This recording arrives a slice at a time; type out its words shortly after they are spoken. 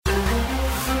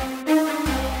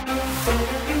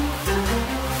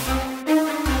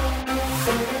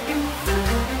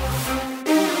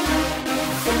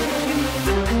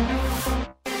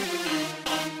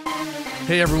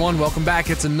Hey everyone, welcome back.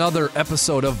 It's another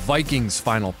episode of Vikings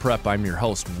Final Prep. I'm your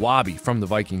host, Wabi, from the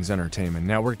Vikings Entertainment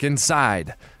Network,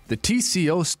 inside the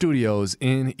TCO studios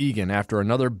in Eagan after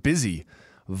another busy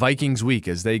Vikings week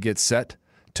as they get set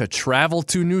to travel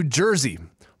to New Jersey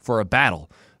for a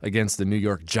battle against the New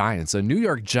York Giants. A New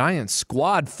York Giants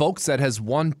squad, folks, that has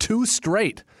won 2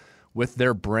 straight with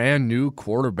their brand new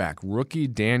quarterback, rookie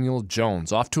Daniel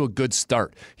Jones. Off to a good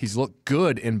start. He's looked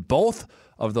good in both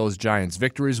of those Giants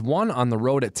victories, one on the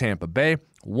road at Tampa Bay,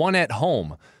 one at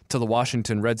home to the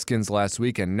Washington Redskins last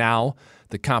week, and now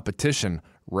the competition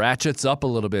ratchets up a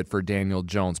little bit for Daniel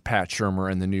Jones, Pat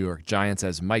Shurmur, and the New York Giants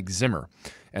as Mike Zimmer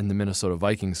and the Minnesota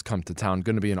Vikings come to town.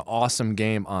 Going to be an awesome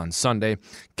game on Sunday.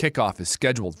 Kickoff is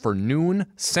scheduled for noon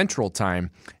Central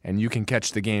Time, and you can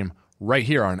catch the game right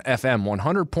here on FM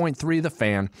 100.3 The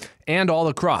Fan and all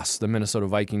across the Minnesota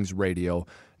Vikings radio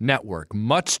network.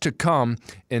 Much to come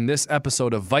in this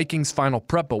episode of Vikings Final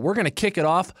Prep, but we're going to kick it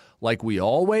off like we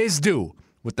always do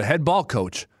with the head ball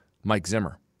coach, Mike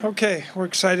Zimmer. Okay, we're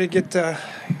excited to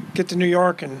get to New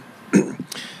York and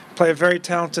play a very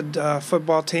talented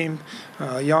football team,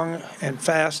 young and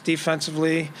fast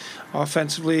defensively.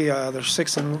 Offensively, they're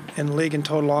 6th in the league in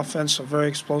total offense, so very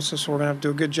explosive, so we're going to have to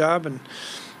do a good job, and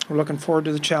we're looking forward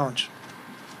to the challenge.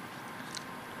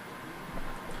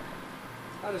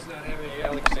 How does not having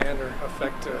Alexander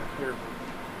affect the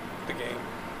game?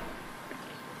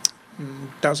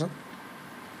 Doesn't.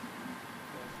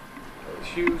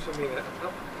 Hughes, I mean,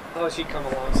 how has he come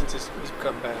along since he's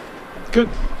come back? Good.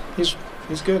 He's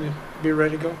good. He'll be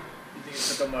ready to go. You think it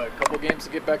took him a couple games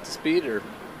to get back to speed, or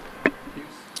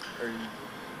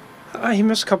He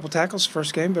missed a couple tackles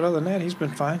first game, but other than that, he's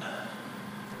been fine.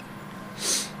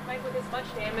 Mike, with as much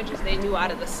damage as they do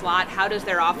out of the slot, how does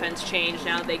their offense change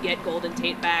now that they get Golden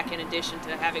Tate back in addition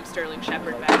to having Sterling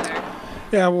Shepard back there?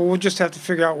 Yeah, well, we'll just have to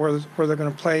figure out where they're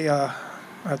going to play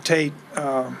Tate.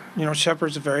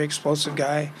 Shepard's a very explosive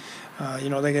guy.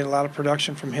 They get a lot of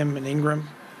production from him and Ingram,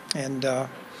 and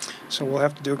so we'll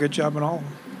have to do a good job on all of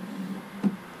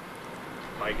them.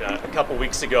 Mike, a couple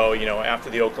weeks ago, after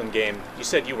the Oakland game, you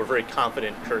said you were very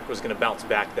confident Kirk was going to bounce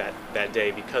back that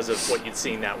day because of what you'd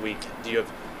seen that week. Do you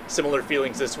have similar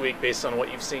feelings this week based on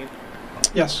what you've seen?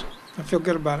 Yes, I feel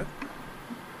good about it.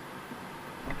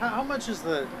 How much is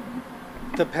the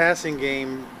passing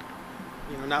game,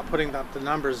 not putting up the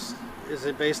numbers, is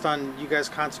it based on you guys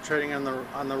concentrating on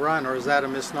the run, or is that a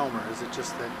misnomer? Is it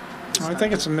just that? I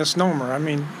think it's a misnomer. I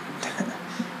mean,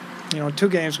 2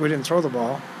 games we didn't throw the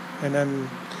ball, and then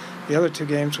the other 2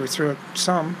 games we threw it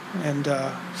some, and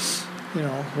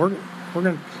we're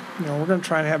gonna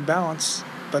try and have balance,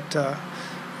 but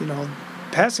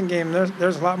passing game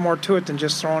there's a lot more to it than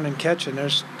just throwing and catching.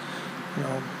 There's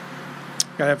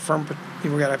gotta have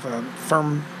we gotta have a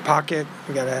firm pocket.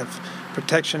 We gotta have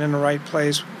protection in the right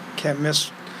place. Can't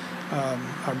miss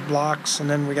our blocks, and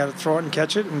then we got to throw it and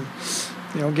catch it, and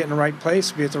get in the right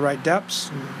place, be at the right depths,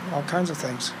 and all kinds of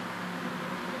things.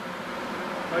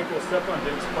 Mike, will Stephon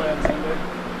Diggs play on Sunday?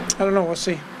 I don't know. We'll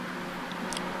see.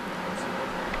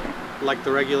 Like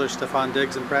the regular Stephon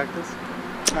Diggs in practice?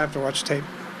 I have to watch tape.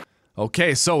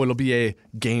 Okay, so it'll be a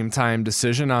game-time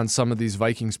decision on some of these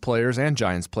Vikings players and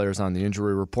Giants players on the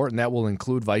injury report, and that will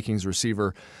include Vikings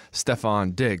receiver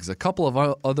Stephon Diggs. A couple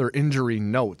of other injury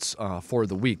notes for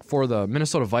the week. For the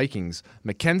Minnesota Vikings,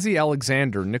 Mackenzie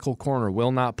Alexander, nickel corner,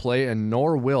 will not play, and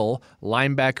nor will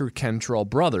linebacker Kentrell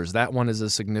Brothers. That one is a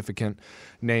significant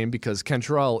name because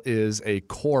Kentrell is a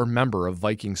core member of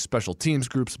Vikings special teams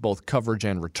groups, both coverage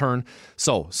and return.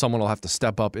 So someone will have to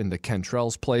step up into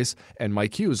Kentrell's place, and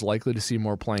Mike Hughes likely to see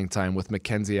more playing time with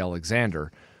Mackenzie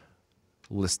Alexander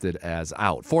listed as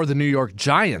out. For the New York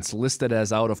Giants, listed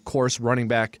as out, of course, running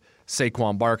back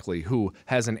Saquon Barkley, who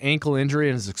has an ankle injury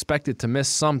and is expected to miss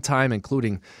some time,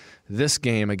 including this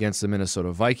game against the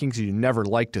Minnesota Vikings. You never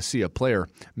like to see a player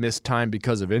miss time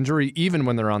because of injury, even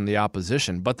when they're on the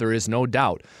opposition. But there is no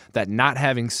doubt that not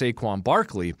having Saquon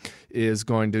Barkley is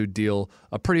going to deal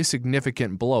a pretty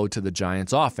significant blow to the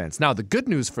Giants' offense. Now, the good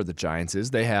news for the Giants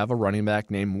is they have a running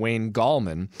back named Wayne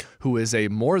Gallman, who is a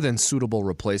more than suitable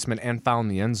replacement and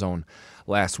found the end zone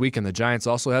last week. And the Giants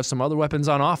also have some other weapons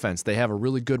on offense. They have a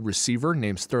really good receiver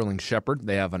named Sterling Shepard.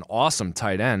 They have an awesome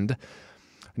tight end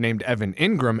named Evan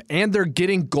Ingram, and they're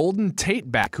getting Golden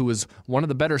Tate back, who is one of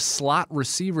the better slot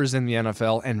receivers in the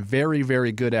NFL and very,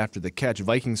 very good after the catch.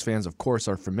 Vikings fans, of course,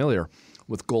 are familiar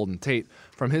with Golden Tate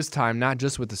from his time, not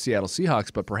just with the Seattle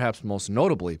Seahawks, but perhaps most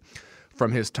notably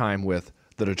from his time with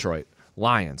the Detroit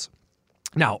Lions.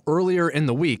 Now, earlier in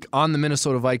the week on the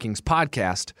Minnesota Vikings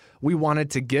podcast, we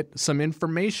wanted to get some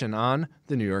information on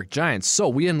the New York Giants. So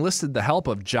we enlisted the help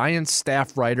of Giants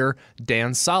staff writer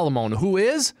Dan Solomon, who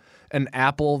is an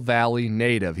Apple Valley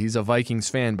native. He's a Vikings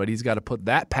fan, but he's got to put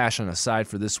that passion aside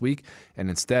for this week and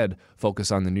instead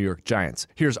focus on the New York Giants.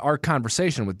 Here's our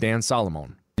conversation with Dan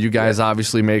Solomon. You guys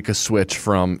obviously make a switch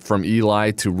from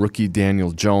Eli to rookie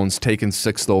Daniel Jones, taken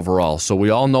 6th overall. So we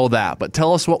all know that. But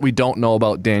tell us what we don't know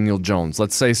about Daniel Jones.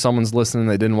 Let's say someone's listening,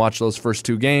 they didn't watch those first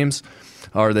 2 games,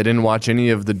 or they didn't watch any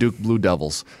of the Duke Blue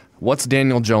Devils. What's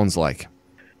Daniel Jones like?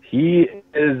 He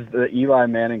is the Eli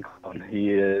Manning clone.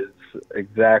 He is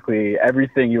exactly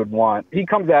everything you would want. He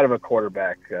comes out of a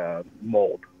quarterback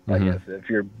mold, I guess. If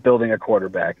you're building a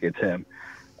quarterback, it's him.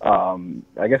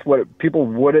 I guess what people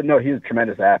wouldn't know, he's a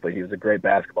tremendous athlete. He was a great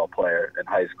basketball player in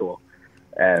high school,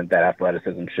 and that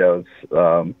athleticism shows.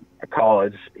 At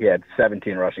college, he had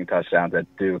 17 rushing touchdowns at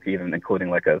Duke, even including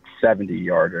like a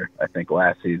 70-yarder, I think,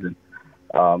 last season.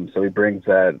 So he brings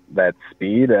that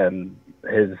speed, and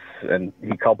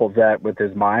he couples that with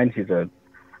his mind. He's a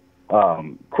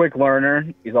quick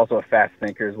learner. He's also a fast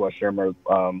thinker, is what Shermer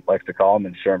likes to call him.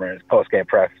 And Shermer, in his post-game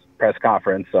press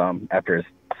conference after his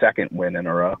 2nd win in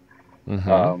a row,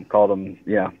 called him,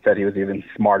 said he was even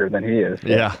smarter than he is.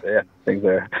 So, things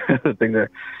are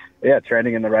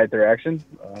trending in the right direction.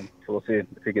 So we'll see if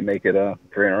he can make it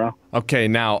 3 in a row. Okay,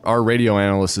 now our radio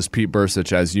analyst is Pete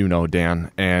Bursich, as you know,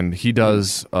 Dan, and he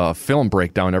does a film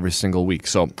breakdown every single week.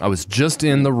 So I was just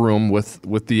in the room with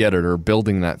the editor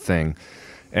building that thing.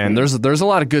 And there's a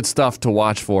lot of good stuff to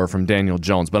watch for from Daniel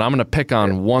Jones, but I'm going to pick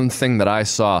on one thing that I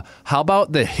saw. How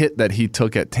about the hit that he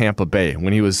took at Tampa Bay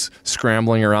when he was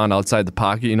scrambling around outside the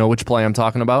pocket? You know which play I'm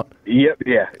talking about? Yep,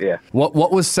 yeah.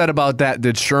 What was said about that?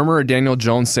 Did Shermer or Daniel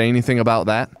Jones say anything about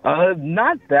that?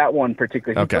 Not that one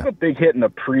particularly. He took a big hit in the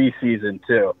preseason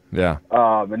too. Yeah.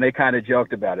 And they kind of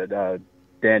joked about it.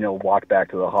 Daniel walked back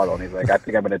to the huddle, and he's like, I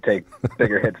think I'm going to take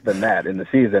bigger hits than that in the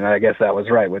season. And I guess that was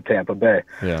right with Tampa Bay.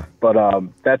 Yeah. But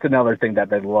that's another thing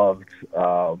that they loved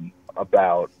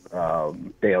about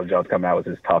Daniel Jones coming out, was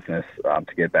his toughness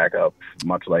to get back up,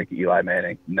 much like Eli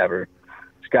Manning. Never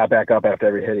just got back up after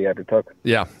every hit he ever took.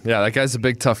 Yeah, that guy's a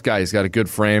big, tough guy. He's got a good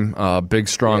frame, big,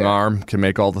 strong arm, can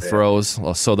make all the throws.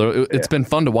 So it's been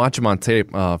fun to watch him on tape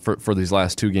for these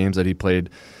last 2 games that he played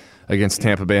against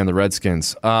Tampa Bay and the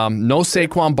Redskins. No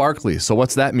Saquon Barkley, so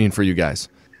what's that mean for you guys?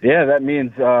 Yeah, that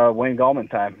means Wayne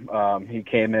Gallman time. He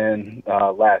came in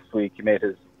last week. He made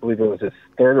I believe it was his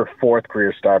 3rd or 4th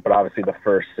career start, but obviously the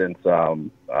first since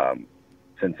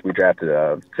we drafted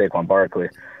Saquon Barkley.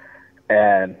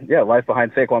 And, life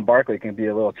behind Saquon Barkley can be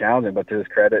a little challenging, but to his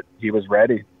credit, he was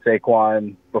ready.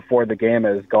 Saquon, before the game,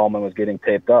 as Gallman was getting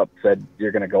taped up, said,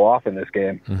 "You're going to go off in this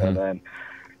game." And then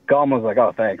Gallman was like,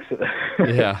 "Oh, thanks."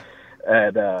 Yeah.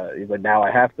 And he's like, "Now I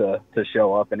have to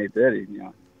show up," and he did. He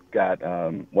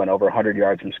went over 100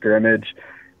 yards from scrimmage,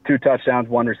 2 touchdowns,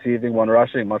 1 receiving, 1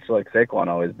 rushing, much like Saquon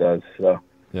always does. So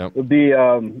it would be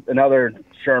another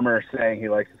Shermer saying he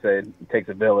likes to say it takes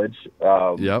a village.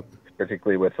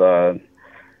 Particularly with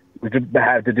we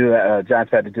had to do that.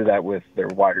 Giants had to do that with their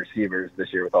wide receivers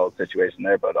this year with all the situation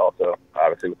there, but also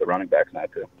obviously with the running backs now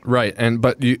too. Right,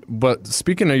 but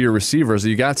speaking of your receivers,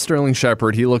 you got Sterling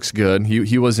Shepard. He looks good.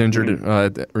 He was injured,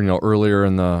 earlier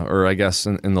in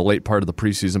the late part of the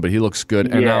preseason, but he looks good.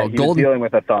 And now he's dealing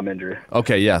with a thumb injury.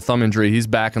 Okay, thumb injury. He's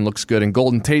back and looks good. And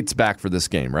Golden Tate's back for this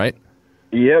game, right?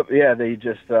 Yep. Yeah, they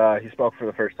just he spoke for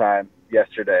the first time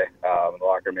yesterday. The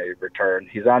locker may return.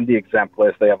 He's on the exempt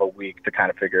list. They have a week to kind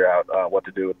of figure out what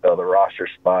to do with the roster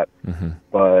spot.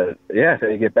 But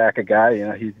they get back a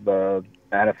guy. He's the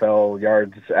NFL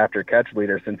yards after catch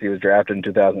leader since he was drafted in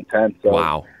 2010. So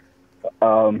wow.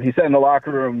 He said in the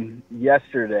locker room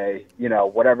yesterday,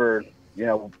 whatever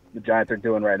the Giants are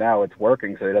doing right now, it's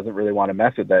working. So he doesn't really want to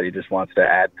mess with that. He just wants to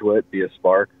add to it, be a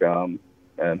spark, and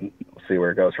we'll see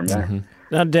where it goes from there.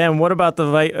 Now, Dan, what about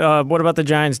the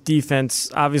Giants' defense?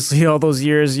 Obviously, all those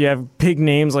years you have big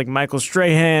names like Michael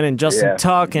Strahan and Justin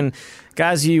Tuck, and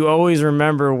guys you always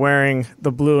remember wearing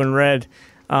the blue and red.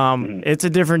 It's a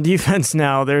different defense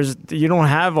now. You don't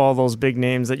have all those big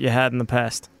names that you had in the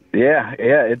past.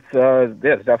 It's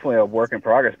definitely a work in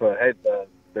progress. But hey,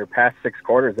 their past 6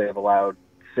 quarters they've allowed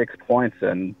 6 points,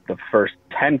 and the first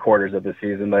 10 quarters of the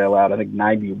season they allowed, I think,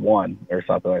 91 or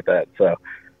something like that. So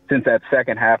since that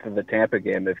second half of the Tampa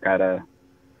game, they've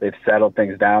settled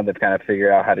things down. They've kind of figured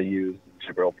out how to use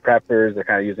Jabril Peppers. They're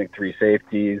kind of using 3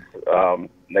 safeties.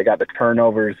 They got the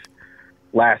turnovers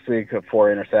last week of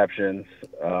 4 interceptions.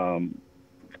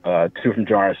 2 from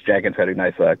Janoris Jenkins had a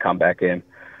nice comeback game.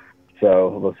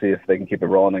 So we'll see if they can keep it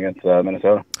rolling against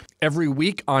Minnesota. Every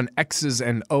week on X's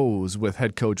and O's with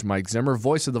head coach Mike Zimmer,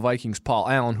 voice of the Vikings Paul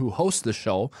Allen, who hosts the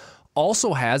show,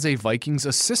 also has a Vikings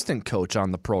assistant coach on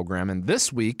the program. And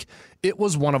this week, it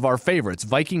was one of our favorites,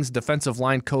 Vikings defensive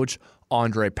line coach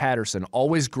Andre Patterson.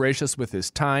 Always gracious with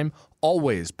his time,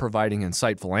 always providing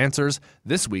insightful answers.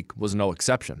 This week was no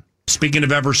exception. Speaking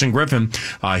of Everson Griffen,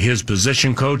 his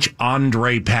position coach,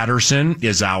 Andre Patterson,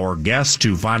 is our guest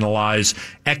to finalize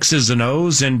X's and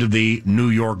O's into the New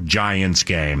York Giants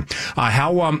game.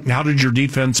 How did your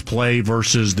defense play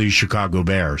versus the Chicago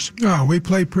Bears? Oh, we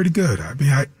played pretty good. I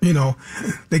mean, we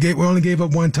only gave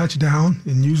up one touchdown,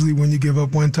 and usually when you give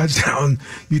up one touchdown,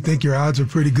 you think your odds are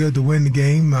pretty good to win the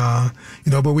game.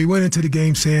 But we went into the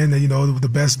game saying that, the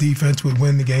best defense would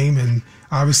win the game, and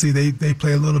obviously they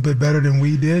play a little bit better than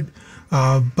we did.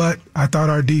 But I thought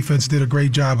our defense did a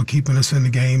great job of keeping us in the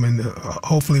game, and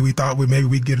hopefully we thought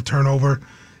we'd get a turnover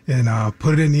and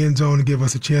put it in the end zone to give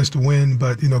us a chance to win.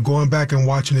 But, going back and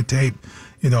watching the tape,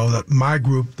 my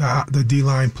group, the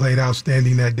D-line played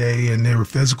outstanding that day, and they were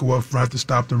physical up front to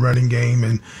stop the running game.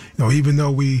 And, even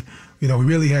though we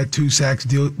really had 2 sacks,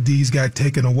 D's got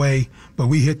taken away, but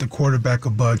we hit the quarterback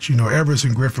a bunch.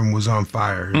 Everson Griffen was on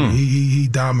fire. He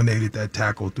dominated that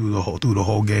tackle through the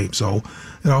whole game. So,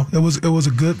 it was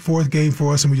a good fourth game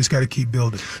for us, and we just got to keep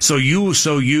building. So you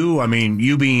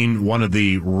being one of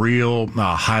the real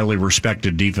highly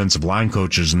respected defensive line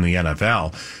coaches in the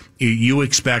NFL, you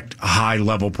expect a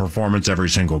high-level performance every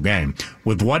single game.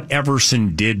 With what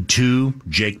Everson did to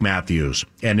Jake Matthews,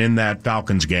 and in that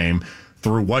Falcons game,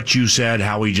 through what you said,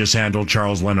 how he just handled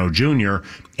Charles Leno Jr.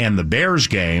 and the Bears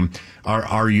game,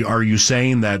 are you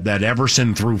saying that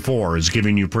Everson through 4 is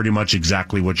giving you pretty much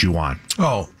exactly what you want?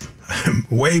 Oh,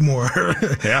 way more.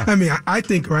 Yeah. I mean, I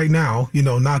think right now,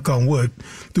 knock on wood,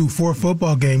 through 4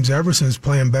 football games, Everson's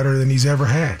playing better than he's ever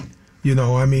had. He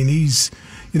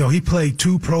played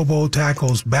 2 Pro Bowl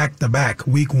tackles back to back,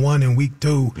 week 1 and week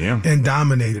 2, and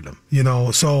dominated them.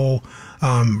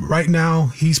 Right now,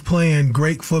 he's playing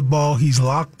great football. He's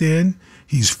locked in.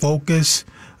 He's focused.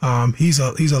 He's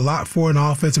a lot for an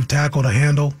offensive tackle to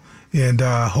handle, and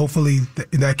hopefully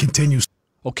that continues.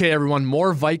 Okay, everyone,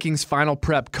 more Vikings Final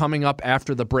Prep coming up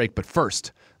after the break. But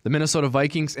first, the Minnesota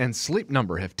Vikings and Sleep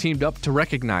Number have teamed up to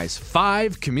recognize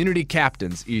 5 community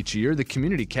captains each year. The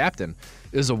community captain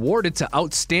is awarded to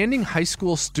outstanding high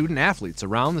school student athletes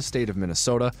around the state of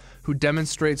Minnesota who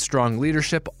demonstrate strong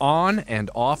leadership on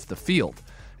and off the field.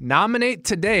 Nominate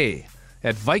today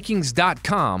at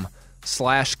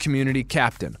Vikings.com/community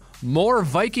captain. More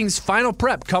Vikings Final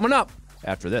Prep coming up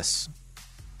after this.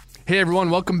 Hey everyone,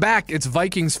 welcome back. It's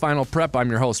Vikings Final Prep. I'm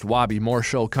your host, Wabi. More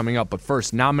show coming up, but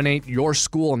first, nominate your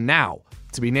school now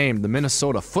to be named the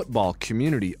Minnesota Football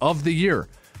Community of the Year,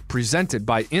 presented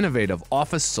by Innovative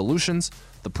Office Solutions.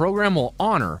 The program will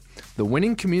honor the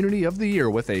winning Community of the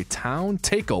Year with a town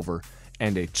takeover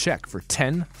and a check for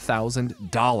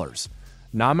 $10,000.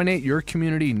 Nominate your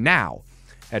community now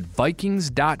at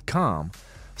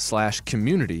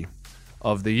Vikings.com/community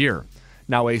of the year.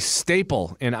 Now, a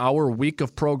staple in our week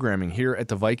of programming here at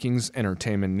the Vikings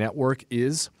Entertainment Network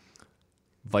is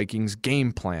Vikings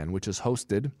Game Plan, which is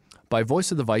hosted by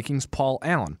voice of the Vikings, Paul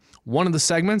Allen. One of the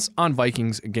segments on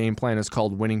Vikings Game Plan is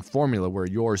called Winning Formula, where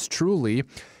yours truly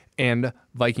and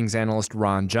Vikings analyst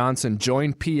Ron Johnson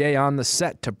join PA on the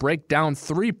set to break down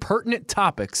 3 pertinent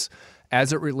topics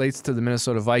as it relates to the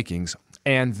Minnesota Vikings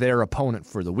and their opponent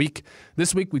for the week.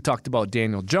 This week, we talked about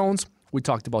Daniel Jones, we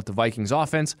talked about the Vikings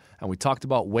offense, and we talked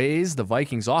about ways the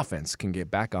Vikings offense can get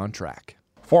back on track.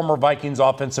 Former Vikings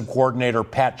offensive coordinator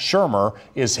Pat Shurmur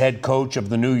is head coach of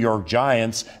the New York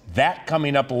Giants. That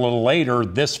coming up a little later,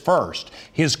 this first.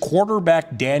 His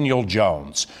quarterback, Daniel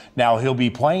Jones. Now, he'll be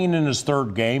playing in his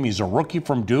 3rd game. He's a rookie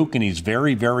from Duke, and he's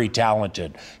very, very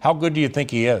talented. How good do you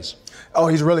think he is? Oh,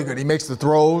 he's really good. He makes the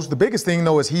throws. The biggest thing,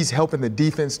 though, is he's helping the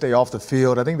defense stay off the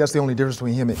field. I think that's the only difference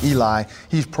between him and Eli.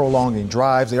 He's prolonging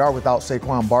drives. They are without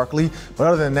Saquon Barkley. But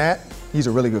other than that, he's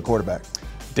a really good quarterback.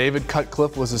 David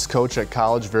Cutcliffe was his coach at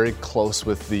college, very close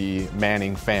with the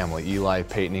Manning family, Eli,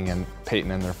 Peyton, and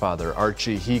their father,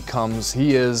 Archie. He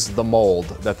is the mold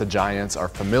that the Giants are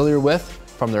familiar with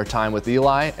from their time with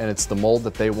Eli, and it's the mold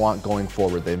that they want going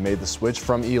forward. They made the switch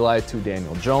from Eli to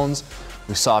Daniel Jones.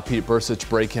 We saw Pete Bursich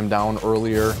break him down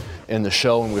earlier in the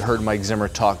show, and we heard Mike Zimmer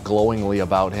talk glowingly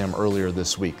about him earlier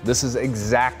this week. This is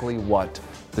exactly what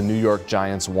the New York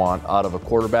Giants want out of a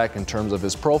quarterback in terms of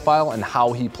his profile and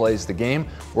how he plays the game.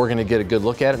 We're going to get a good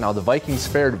look at it. Now, the Vikings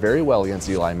fared very well against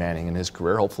Eli Manning in his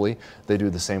career. Hopefully, they do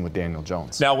the same with Daniel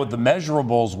Jones. Now, with the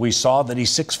measurables, we saw that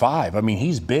he's 6'5". I mean,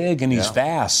 he's big and he's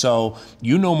fast. So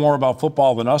you know more about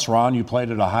football than us, Ron. You played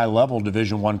at a high level,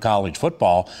 Division I college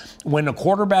football. When a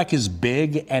quarterback is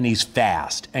big and he's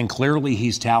fast, and clearly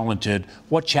he's talented,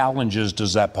 what challenges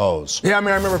does that pose? Yeah, I mean,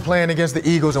 I remember playing against the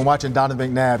Eagles and watching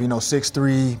Donovan McNabb,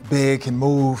 6'3", big, can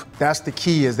move. That's the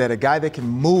key, is that a guy that can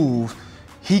move,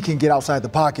 he can get outside the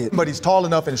pocket, but he's tall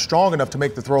enough and strong enough to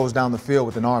make the throws down the field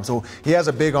with an arm. So he has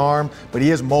a big arm, but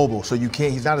he is mobile. So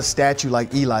he's not a statue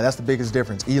like Eli. That's the biggest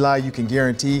difference. Eli, you can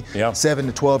guarantee 7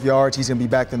 to 12 yards. He's going to be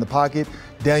back in the pocket.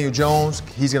 Daniel Jones,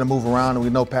 he's going to move around, and we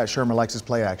know Pat Shurmur likes his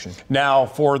play action. Now,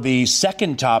 for the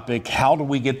second topic, how do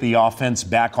we get the offense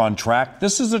back on track?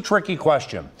 This is a tricky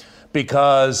question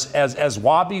because, as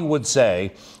Wabi would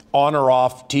say, on or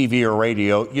off TV or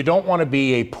radio, you don't want to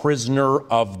be a prisoner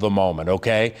of the moment,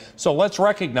 okay? So let's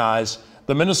recognize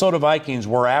the Minnesota Vikings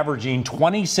were averaging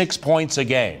 26 points a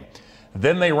game.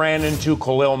 Then they ran into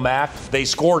Khalil Mack. They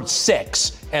scored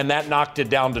 6, and that knocked it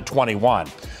down to 21.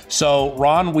 So,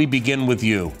 Ron, we begin with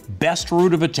you. Best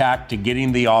route of attack to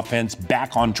getting the offense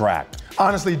back on track?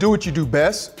 Honestly, do what you do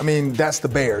best. I mean, that's the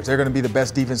Bears. They're going to be the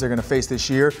best defense they're going to face this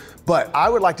year. But I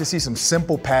would like to see some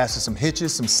simple passes, some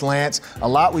hitches, some slants. A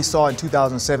lot we saw in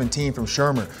 2017 from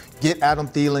Shurmur. Get Adam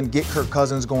Thielen, get Kirk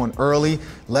Cousins going early,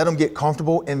 let them get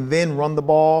comfortable, and then run the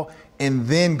ball, and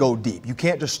then go deep. You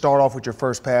can't just start off with your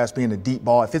first pass being a deep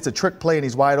ball. If it's a trick play and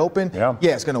he's wide open, yeah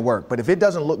it's going to work. But if it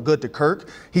doesn't look good to Kirk,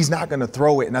 he's not going to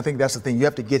throw it. And I think that's the thing. You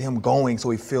have to get him going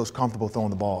so he feels comfortable throwing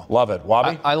the ball. Love it.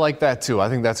 Wabi? I like that, too. I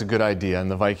think that's a good idea,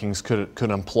 and the Vikings could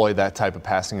employ that type of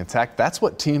passing attack. That's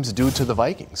what teams do to the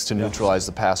Vikings, to neutralize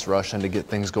the pass rush and to get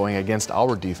things going against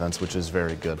our defense, which is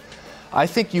very good. I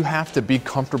think you have to be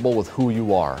comfortable with who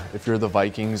you are if you're the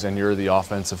Vikings and you're the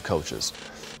offensive coaches.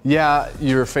 Yeah,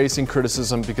 you're facing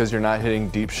criticism because you're not hitting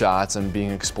deep shots and being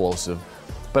explosive.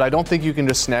 But I don't think you can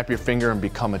just snap your finger and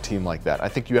become a team like that. I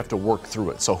think you have to work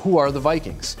through it. So who are the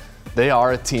Vikings? They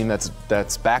are a team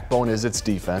that's backbone is its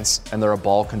defense, and they're a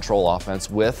ball control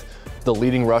offense with the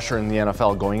leading rusher in the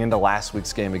NFL going into last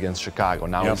week's game against Chicago.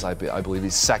 Now I believe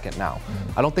he's second now.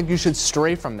 I don't think you should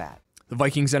stray from that. The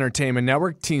Vikings Entertainment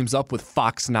Network teams up with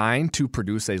Fox 9 to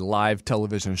produce a live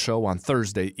television show on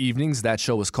Thursday evenings. That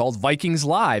show is called Vikings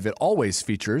Live. It always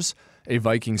features a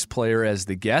Vikings player as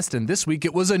the guest, and this week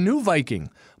it was a new Viking.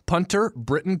 Punter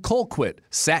Britton Colquitt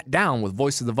sat down with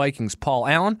voice of the Vikings Paul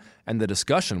Allen, and the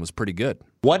discussion was pretty good.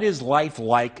 What is life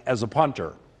like as a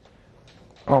punter?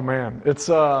 Oh, man, it's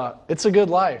a good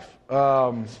life.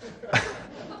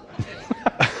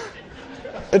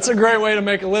 It's a great way to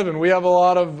make a living. We have a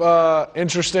lot of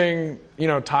interesting,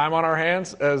 time on our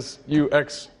hands, as you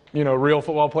real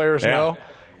football players know.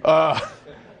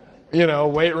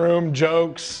 Weight room,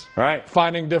 jokes, right?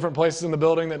 Finding different places in the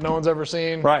building that no one's ever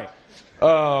seen. Right.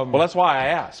 Well, that's why I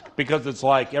ask, because it's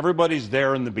like everybody's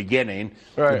there in the beginning.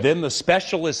 Right. Then the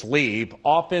specialists leave.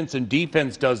 Offense and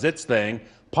defense does its thing.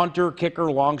 Punter, kicker,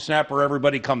 long snapper,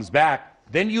 everybody comes back.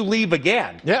 Then you leave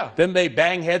again. Yeah. Then they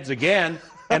bang heads again.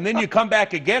 And then you come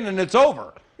back again, and it's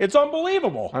over. It's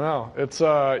unbelievable. I know. It's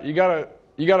you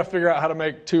gotta figure out how to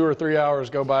make 2 or 3 hours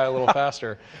go by a little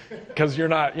faster, because you're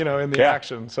not in the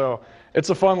action. So it's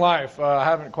a fun life. I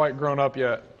haven't quite grown up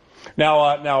yet.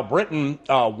 Now Britton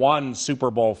won Super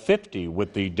Bowl 50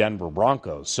 with the Denver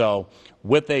Broncos. So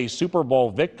with a Super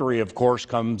Bowl victory, of course,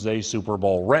 comes a Super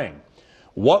Bowl ring.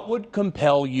 What would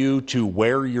compel you to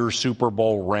wear your Super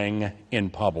Bowl ring in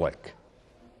public?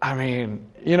 I mean,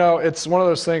 it's one of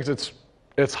those things.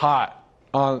 It's hot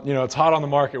on, it's hot on the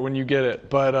market when you get it.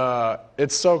 But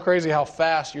it's so crazy how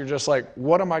fast you're just like,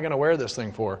 what am I going to wear this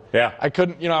thing for? Yeah. I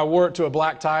couldn't, I wore it to a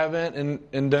black tie event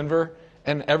in Denver,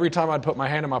 and every time I'd put my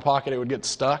hand in my pocket, it would get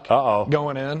stuck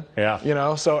going in.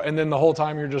 Yeah. So, and then the whole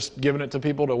time you're just giving it to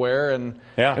people to wear, and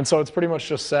so it's pretty much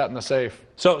just sat in the safe.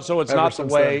 So it's not the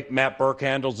way Matt Burke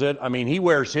handles it. I mean, he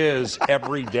wears his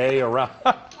every day around.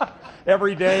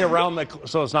 Every day around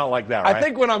so it's not like that, right? I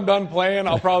think when I'm done playing,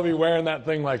 I'll probably be wearing that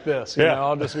thing like this.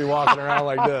 I'll just be walking around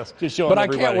like this. Just showing but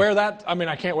everybody. I can't wear that. I mean,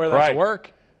 I can't wear that to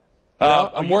work.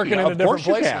 I'm working in a different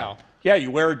place now. Yeah,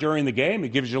 you wear it during the game. It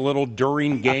gives you a little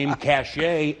during-game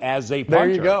cachet as a punter.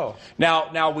 There you go.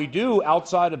 Now we do,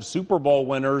 outside of Super Bowl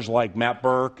winners like Matt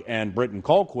Burke and Britton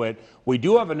Colquitt, we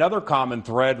do have another common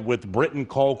thread with Britton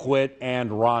Colquitt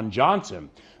and Ron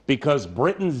Johnson, because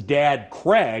Britton's dad,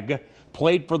 Craig,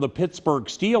 played for the Pittsburgh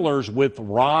Steelers with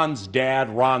Ron's dad,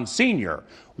 Ron Sr.,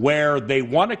 where they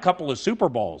won a couple of Super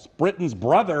Bowls. Britton's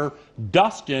brother,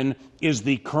 Dustin, is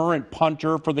the current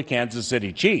punter for the Kansas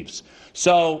City Chiefs.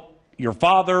 So your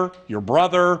father, your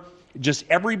brother, just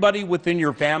everybody within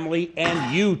your family,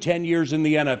 and you 10 years in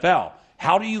the NFL.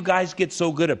 How do you guys get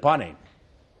so good at punting?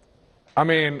 I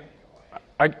mean,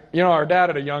 our dad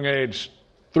at a young age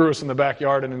threw us in the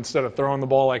backyard, and instead of throwing the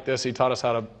ball like this, he taught us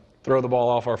how to throw the ball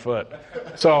off our foot.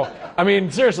 So, I mean,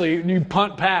 seriously, you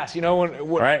punt pass.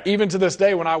 Right. Even to this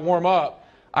day, when I warm up,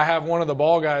 I have one of the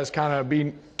ball guys kind of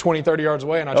be 20, 30 yards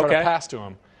away, and I try to pass to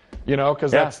him.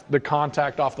 Because that's the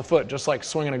contact off the foot. Just like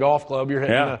swinging a golf club, you're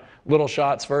hitting the little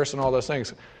shots first and all those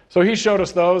things. So he showed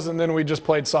us those, and then we just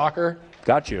played soccer.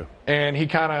 Got you. And he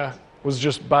kind of was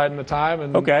just biding the time,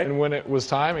 and when it was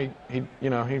time, he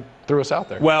threw us out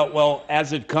there. Well,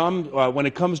 as it comes when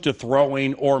it comes to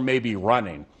throwing or maybe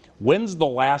running, when's the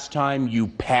last time you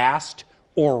passed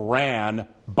or ran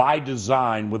by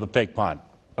design with a fake punt?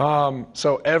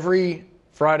 So every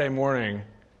Friday morning,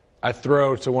 I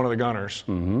throw to one of the gunners.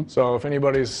 Mm-hmm. So if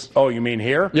anybody's... Oh, you mean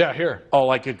here? Yeah, here. Oh,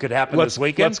 like it could happen this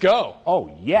weekend? Let's go.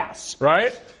 Oh, yes.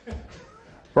 Right?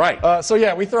 Right. So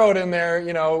yeah, we throw it in there.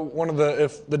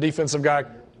 If the defensive guy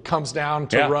comes down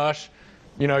to rush,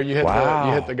 you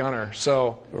hit the gunner.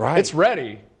 So it's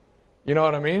ready. You know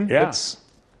what I mean? Yeah. It's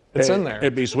in there.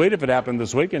 It'd be sweet if it happened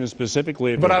this weekend,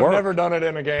 specifically if But it I've worked. never done it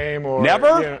in a game or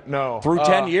never. No. Through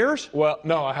 10 years? Well,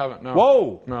 no, I haven't. No.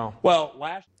 Whoa. No. Well,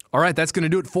 All right, that's going to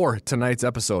do it for tonight's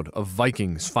episode of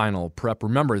Vikings Final Prep.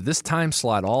 Remember, this time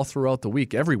slot all throughout the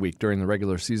week, every week during the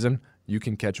regular season, you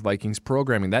can catch Vikings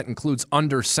programming. That includes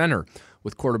Under Center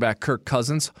with quarterback Kirk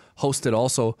Cousins, hosted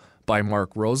also by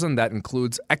Mark Rosen. That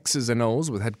includes X's and O's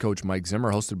with head coach Mike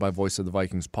Zimmer, hosted by voice of the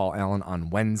Vikings Paul Allen on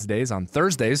Wednesdays. On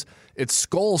Thursdays, it's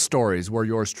Skull Stories, where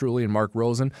yours truly and Mark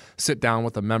Rosen sit down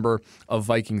with a member of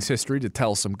Vikings history to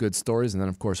tell some good stories. And then,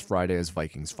 of course, Friday is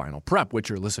Vikings Final Prep, which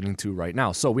you're listening to right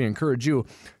now. So we encourage you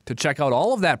to check out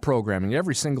all of that programming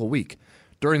every single week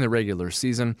during the regular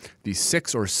season, the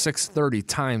 6 or 6:30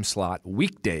 time slot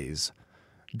weekdays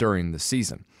during the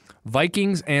season.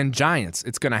 Vikings and Giants,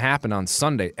 it's going to happen on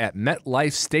Sunday at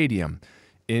MetLife Stadium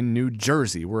in New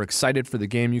Jersey. We're excited for the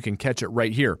game. You can catch it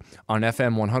right here on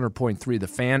FM 100.3 The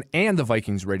Fan and the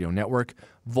Vikings Radio Network.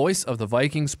 Voice of the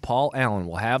Vikings, Paul Allen,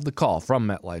 will have the call from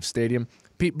MetLife Stadium.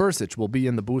 Pete Bursich will be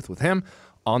in the booth with him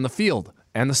on the field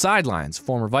and the sidelines.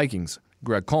 Former Vikings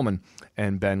Greg Coleman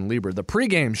and Ben Lieber. The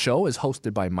pregame show is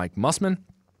hosted by Mike Mussman.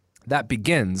 That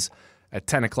begins at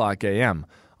 10 o'clock a.m.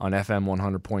 on FM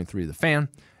 100.3 The Fan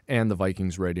and the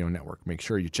Vikings Radio Network. Make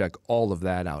sure you check all of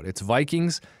that out. It's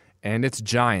Vikings and it's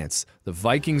Giants. The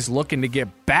Vikings looking to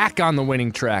get back on the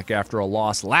winning track after a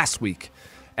loss last week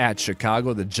at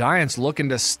Chicago. The Giants looking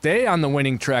to stay on the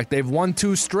winning track. They've won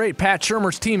 2 straight. Pat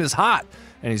Shurmur's team is hot,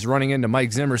 and he's running into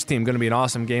Mike Zimmer's team. Going to be an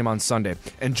awesome game on Sunday.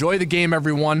 Enjoy the game,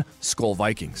 everyone. Skol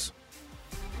Vikings.